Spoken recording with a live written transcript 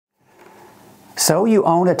So you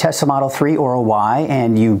own a Tesla Model 3 or a Y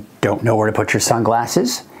and you don't know where to put your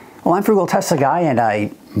sunglasses? Well, I'm Frugal Tesla Guy and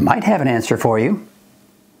I might have an answer for you.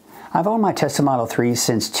 I've owned my Tesla Model 3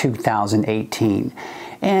 since 2018,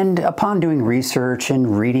 and upon doing research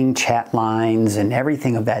and reading chat lines and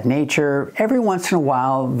everything of that nature, every once in a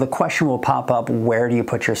while the question will pop up, where do you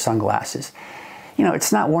put your sunglasses? You know,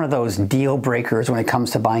 it's not one of those deal breakers when it comes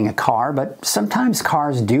to buying a car, but sometimes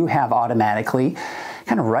cars do have automatically,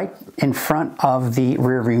 kind of right in front of the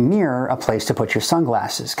rearview mirror, a place to put your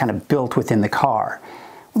sunglasses, kind of built within the car.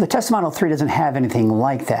 Well, the Tesla Model 3 doesn't have anything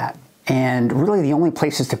like that. And really the only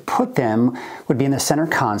places to put them would be in the center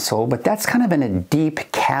console, but that's kind of in a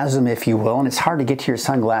deep chasm, if you will, and it's hard to get to your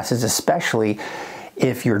sunglasses, especially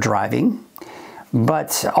if you're driving.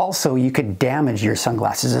 But also you could damage your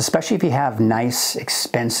sunglasses, especially if you have nice,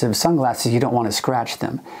 expensive sunglasses, you don't want to scratch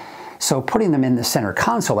them. So putting them in the center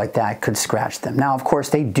console like that could scratch them. Now, of course,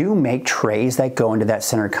 they do make trays that go into that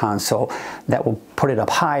center console that will put it up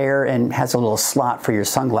higher and has a little slot for your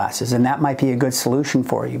sunglasses, and that might be a good solution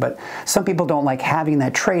for you. But some people don't like having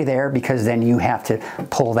that tray there because then you have to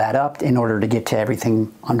pull that up in order to get to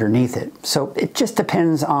everything underneath it. So it just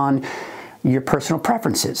depends on your personal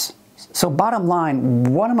preferences. So bottom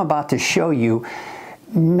line, what I'm about to show you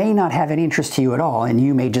may not have any interest to you at all, and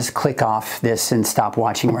you may just click off this and stop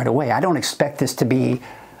watching right away. I don't expect this to be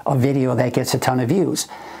a video that gets a ton of views.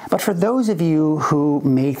 But for those of you who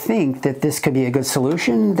may think that this could be a good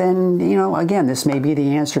solution, then, you know, again, this may be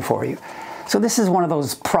the answer for you. So this is one of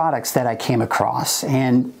those products that I came across,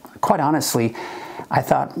 and quite honestly, I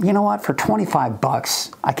thought, you know what, for 25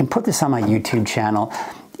 bucks, I can put this on my YouTube channel.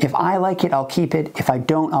 If I like it, I'll keep it. If I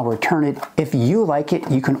don't, I'll return it. If you like it,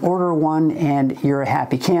 you can order one and you're a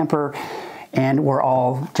happy camper, and we're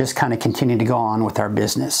all just kind of continuing to go on with our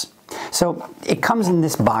business. So it comes in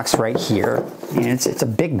this box right here, and it's a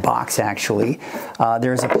big box actually.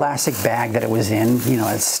 There's a plastic bag that it was in, you know,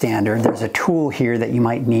 as standard. There's a tool here that you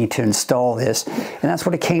might need to install this, and that's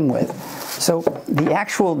what it came with. So the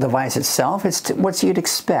actual device itself, it's what you'd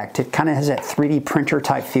expect. It kind of has that 3D printer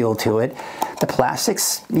type feel to it. The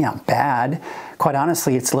plastic's, you know, bad. Quite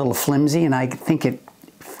honestly, it's a little flimsy, and I think it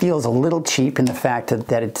feels a little cheap in the fact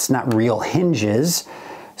that it's not real hinges.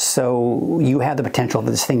 So you have the potential of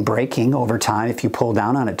this thing breaking over time if you pull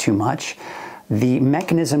down on it too much. The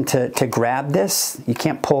mechanism to grab this, you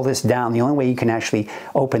can't pull this down. The only way you can actually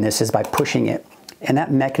open this is by pushing it. And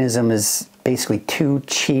that mechanism is basically two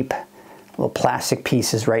cheap little plastic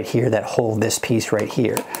pieces right here that hold this piece right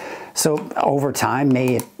here. So over time,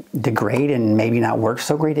 may it degrade and maybe not work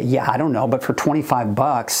so great? Yeah, I don't know, but for 25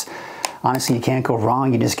 bucks, honestly, you can't go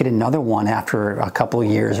wrong. You just get another one after a couple of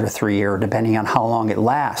years or 3 years, depending on how long it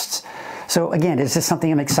lasts. So again, is this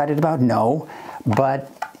something I'm excited about? No,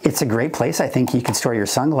 but it's a great place. I think you can store your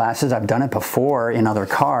sunglasses. I've done it before in other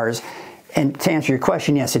cars. And to answer your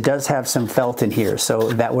question, yes, it does have some felt in here.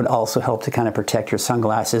 So that would also help to kind of protect your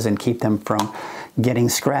sunglasses and keep them from getting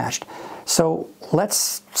scratched. So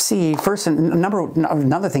let's see. First,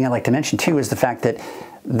 another thing I'd like to mention too is the fact that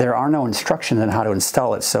there are no instructions on how to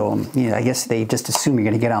install it. So you know, I guess they just assume you're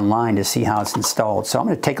going to get online to see how it's installed. So I'm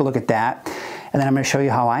going to take a look at that, and then I'm going to show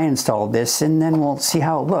you how I installed this, and then we'll see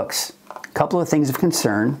how it looks. A couple of things of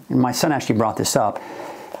concern, and my son actually brought this up,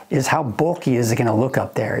 is how bulky is it going to look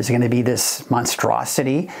up there? Is it going to be this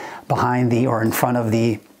monstrosity behind the or in front of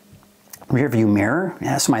the rear view mirror?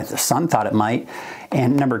 Yes, my son thought it might.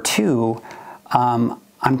 And number two,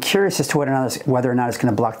 I'm curious as to whether or not it's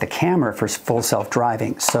going to block the camera for full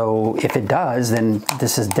self-driving. So if it does, then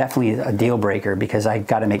this is definitely a deal breaker, because I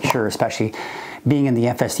got to make sure, especially being in the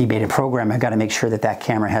FSD beta program, I've got to make sure that that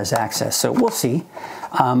camera has access. So we'll see.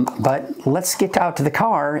 But let's get out to the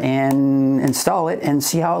car and install it and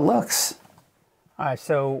see how it looks. All right,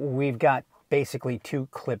 so we've got basically two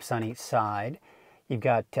clips on each side. You've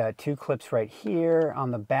got two clips right here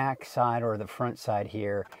on the back side or the front side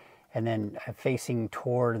here. And then facing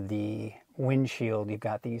toward the windshield, you've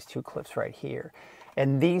got these two clips right here.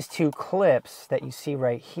 And these two clips that you see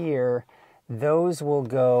right here, those will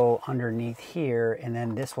go underneath here, and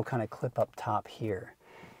then this will kind of clip up top here.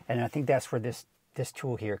 And I think that's where this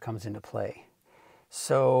tool here comes into play.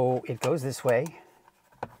 So it goes this way,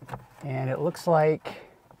 and it looks like,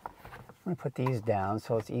 I'm going to put these down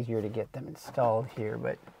so it's easier to get them installed here,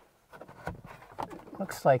 but it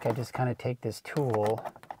looks like I just kind of take this tool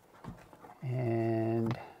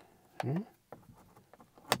and, I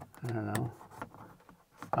don't know.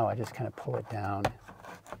 Oh, I just kind of pull it down.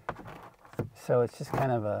 So it's just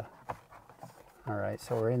kind of a, all right,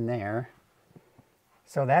 so we're in there.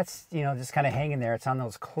 So that's, you know, just kind of hanging there. It's on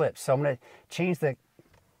those clips. So I'm going to change the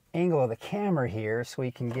angle of the camera here so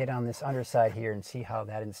we can get on this underside here and see how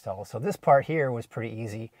that installs. So this part here was pretty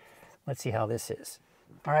easy. Let's see how this is.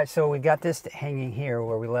 All right, so we've got this hanging here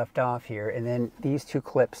where we left off here, and then these two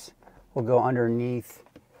clips will go underneath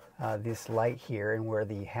this light here and where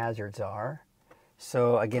the hazards are.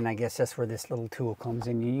 So again, I guess that's where this little tool comes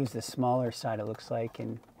in. You use the smaller side, it looks like,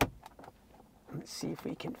 and let's see if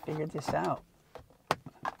we can figure this out.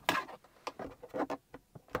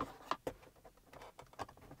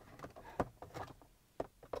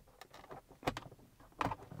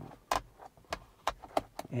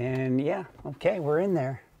 And yeah, okay, we're in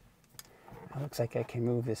there. It looks like I can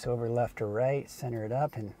move this over left or right, center it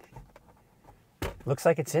up, and looks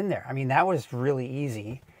like it's in there. I mean, that was really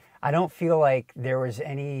easy. I don't feel like there was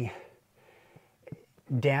any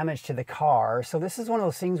damage to the car. So this is one of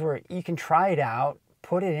those things where you can try it out,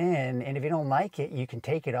 put it in, and if you don't like it, you can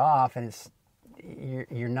take it off, and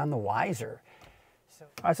you're none the wiser. So,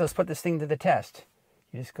 all right, so let's put this thing to the test.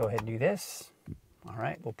 You just go ahead and do this. All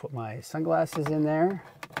right, we'll put my sunglasses in there.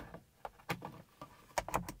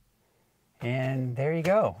 And there you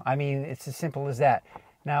go. I mean, it's as simple as that.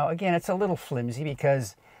 Now, again, it's a little flimsy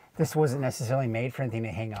because this wasn't necessarily made for anything to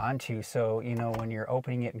hang on to. So, you know, when you're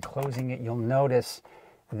opening it and closing it, you'll notice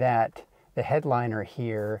that the headliner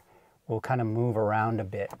here will kind of move around a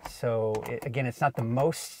bit. So, again, it's not the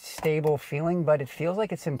most stable feeling, but it feels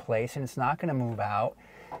like it's in place and it's not going to move out.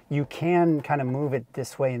 You can kind of move it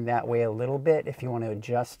this way and that way a little bit if you want to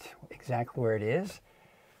adjust exactly where it is.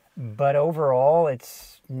 But overall,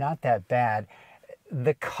 it's not that bad.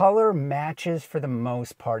 The color matches for the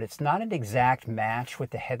most part. It's not an exact match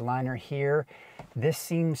with the headliner here. This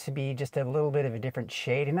seems to be just a little bit of a different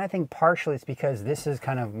shade. And I think partially it's because this is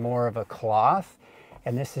kind of more of a cloth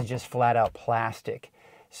and this is just flat out plastic.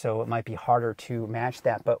 So it might be harder to match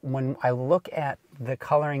that. But when I look at the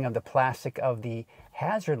coloring of the plastic of the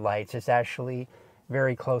hazard lights, it's actually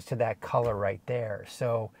very close to that color right there.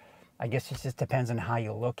 So I guess it just depends on how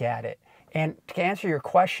you look at it. And to answer your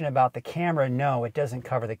question about the camera, no, it doesn't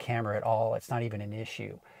cover the camera at all. It's not even an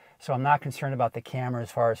issue. So I'm not concerned about the camera as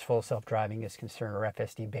far as full self-driving is concerned, or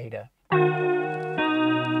FSD beta.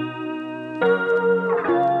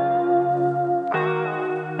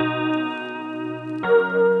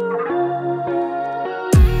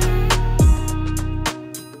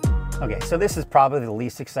 Okay, so this is probably the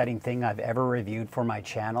least exciting thing I've ever reviewed for my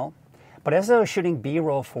channel. But as I was shooting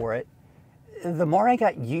B-roll for it, the more I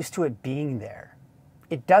got used to it being there,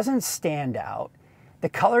 it doesn't stand out. The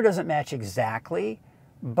color doesn't match exactly,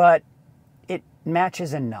 but it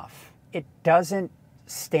matches enough. It doesn't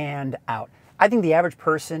stand out. I think the average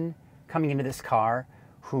person coming into this car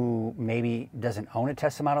who maybe doesn't own a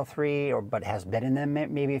Tesla Model 3 but has been in them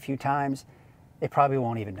maybe a few times, they probably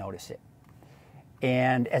won't even notice it.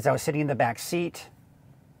 And as I was sitting in the back seat,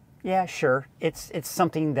 yeah, sure, it's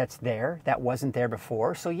something that's there that wasn't there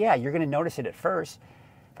before. So yeah, you're going to notice it at first.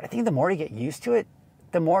 But I think the more you get used to it,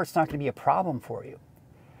 the more it's not going to be a problem for you.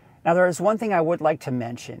 Now, there is one thing I would like to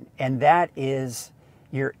mention, and that is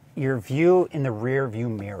your view in the rear view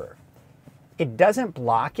mirror. It doesn't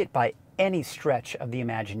block it by any stretch of the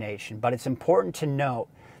imagination, but it's important to note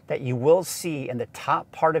that you will see in the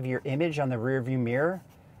top part of your image on the rear view mirror,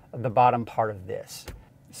 the bottom part of this.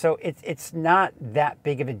 So it's not that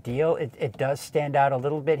big of a deal. It does stand out a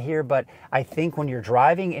little bit here, but I think when you're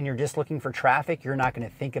driving and you're just looking for traffic, you're not going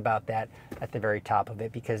to think about that at the very top of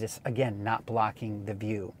it because it's, again, not blocking the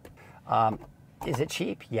view. Is it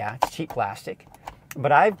cheap? Yeah, it's cheap plastic.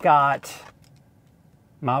 But I've got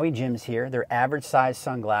Maui Jims here. They're average size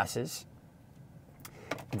sunglasses.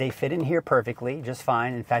 They fit in here perfectly, just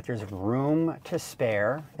fine. In fact, there's room to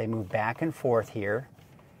spare. They move back and forth here.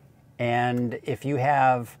 And if you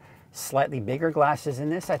have slightly bigger glasses in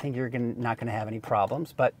this, I think you're not going to have any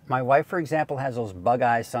problems. But my wife, for example, has those bug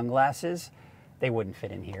eye sunglasses. They wouldn't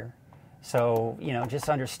fit in here. So, you know, just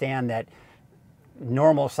understand that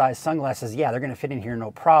normal size sunglasses, yeah, they're going to fit in here no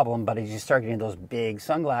problem. But as you start getting those big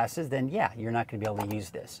sunglasses, then yeah, you're not going to be able to use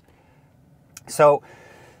this. So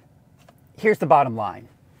here's the bottom line.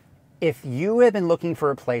 If you have been looking for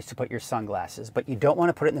a place to put your sunglasses, but you don't want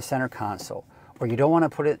to put it in the center console, or you don't want to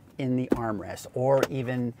put it in the armrest or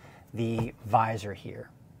even the visor here,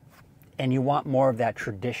 and you want more of that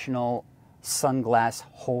traditional sunglass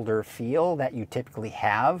holder feel that you typically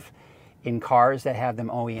have in cars that have them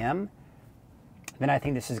OEM, then I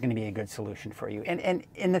think this is going to be a good solution for you.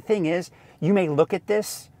 And the thing is, you may look at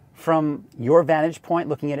this from your vantage point,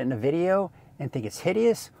 looking at it in a video, and think it's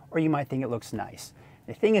hideous, or you might think it looks nice.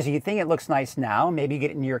 The thing is, you think it looks nice now, maybe you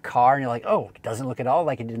get in your car and you're like, oh, it doesn't look at all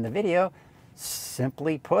like it did in the video.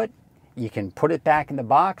 Simply put, you can put it back in the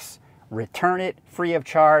box, return it free of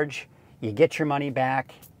charge, you get your money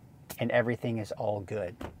back, and everything is all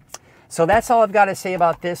good. So that's all I've got to say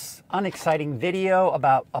about this unexciting video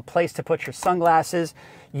about a place to put your sunglasses.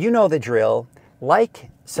 You know the drill. Like,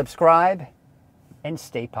 subscribe, and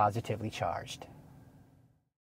stay positively charged.